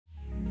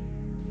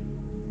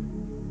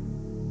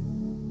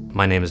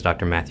My name is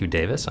Dr. Matthew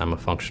Davis. I'm a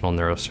functional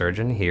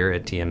neurosurgeon here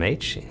at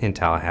TMH in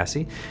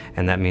Tallahassee,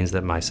 and that means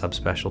that my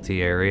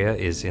subspecialty area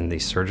is in the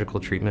surgical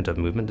treatment of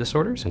movement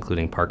disorders,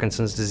 including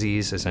Parkinson's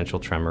disease, essential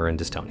tremor, and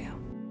dystonia.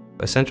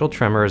 Essential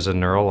tremor is a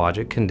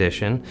neurologic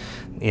condition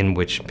in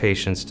which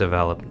patients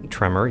develop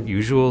tremor,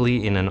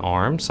 usually in an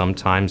arm,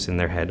 sometimes in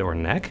their head or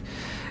neck,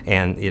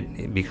 and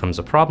it becomes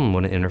a problem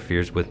when it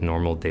interferes with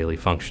normal daily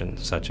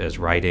functions, such as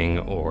writing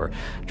or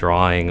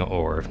drawing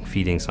or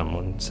feeding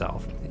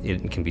someoneself.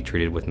 It can be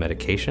treated with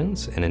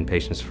medications, and in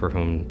patients for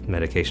whom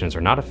medications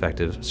are not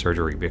effective,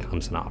 surgery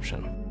becomes an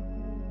option.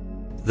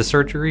 The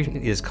surgery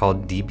is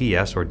called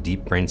DBS, or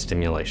Deep Brain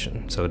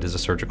Stimulation. So it is a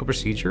surgical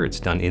procedure. It's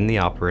done in the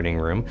operating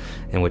room,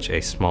 in which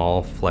a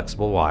small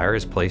flexible wire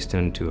is placed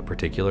into a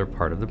particular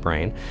part of the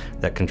brain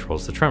that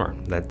controls the tremor.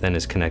 That then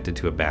is connected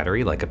to a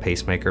battery, like a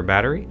pacemaker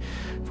battery,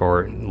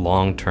 for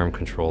long-term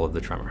control of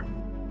the tremor.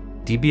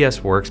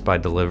 DBS works by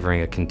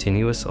delivering a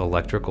continuous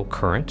electrical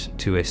current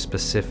to a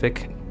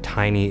specific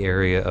tiny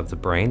area of the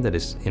brain that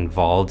is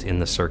involved in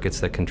the circuits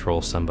that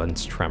control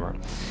someone's tremor.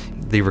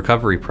 The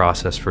recovery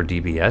process for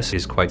DBS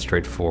is quite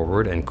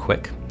straightforward and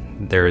quick.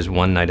 There is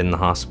one night in the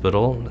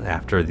hospital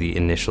after the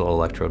initial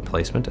electrode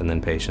placement, and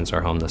then patients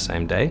are home the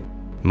same day.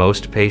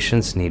 Most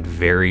patients need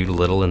very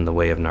little in the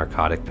way of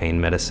narcotic pain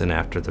medicine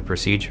after the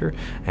procedure,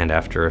 and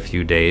after a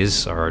few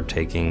days are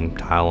taking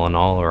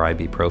Tylenol or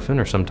ibuprofen,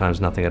 or sometimes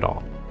nothing at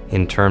all.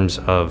 In terms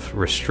of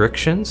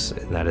restrictions,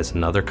 that is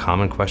another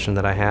common question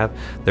that I have.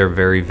 There are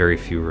very, very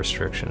few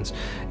restrictions.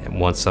 And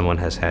once someone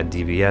has had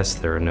DBS,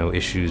 there are no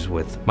issues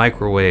with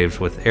microwaves,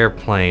 with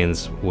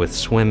airplanes, with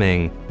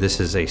swimming. This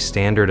is a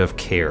standard of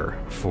care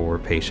for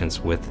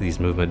patients with these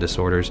movement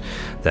disorders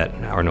that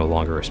are no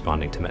longer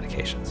responding to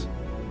medications.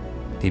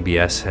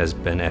 DBS has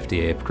been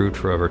FDA approved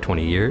for over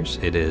 20 years.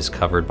 It is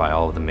covered by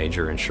all of the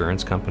major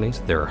insurance companies.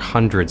 There are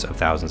hundreds of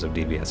thousands of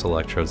DBS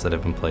electrodes that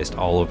have been placed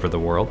all over the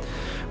world.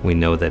 We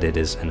know that it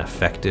is an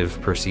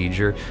effective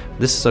procedure.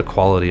 This is a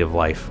quality of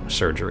life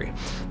surgery.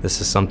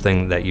 This is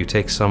something that you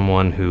take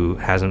someone who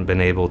hasn't been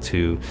able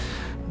to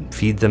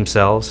feed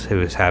themselves,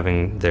 who is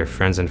having their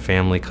friends and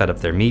family cut up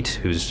their meat,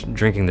 who's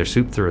drinking their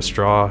soup through a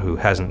straw, who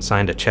hasn't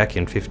signed a check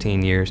in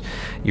 15 years.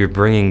 You're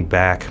bringing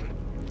back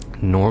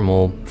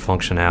normal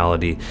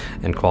functionality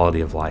and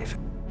quality of life.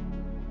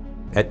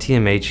 At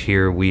TMH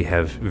here, we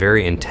have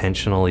very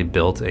intentionally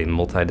built a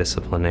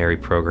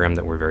multidisciplinary program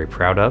that we're very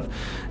proud of.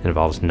 It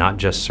involves not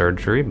just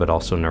surgery, but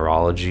also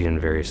neurology and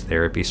various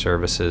therapy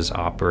services,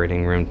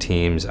 operating room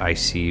teams,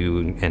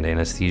 ICU and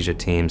anesthesia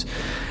teams,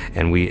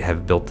 and we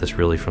have built this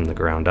really from the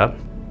ground up.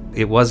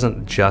 It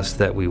wasn't just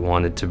that we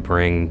wanted to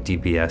bring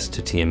DBS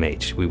to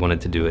TMH, we wanted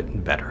to do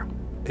it better.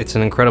 It's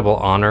an incredible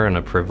honor and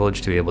a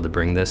privilege to be able to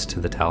bring this to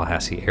the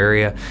Tallahassee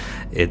area.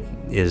 It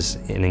is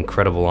an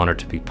incredible honor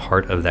to be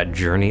part of that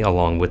journey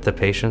along with the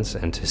patients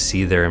and to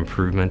see their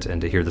improvement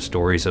and to hear the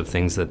stories of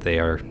things that they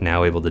are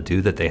now able to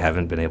do that they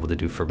haven't been able to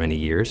do for many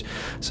years.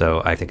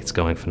 So I think it's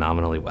going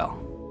phenomenally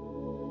well.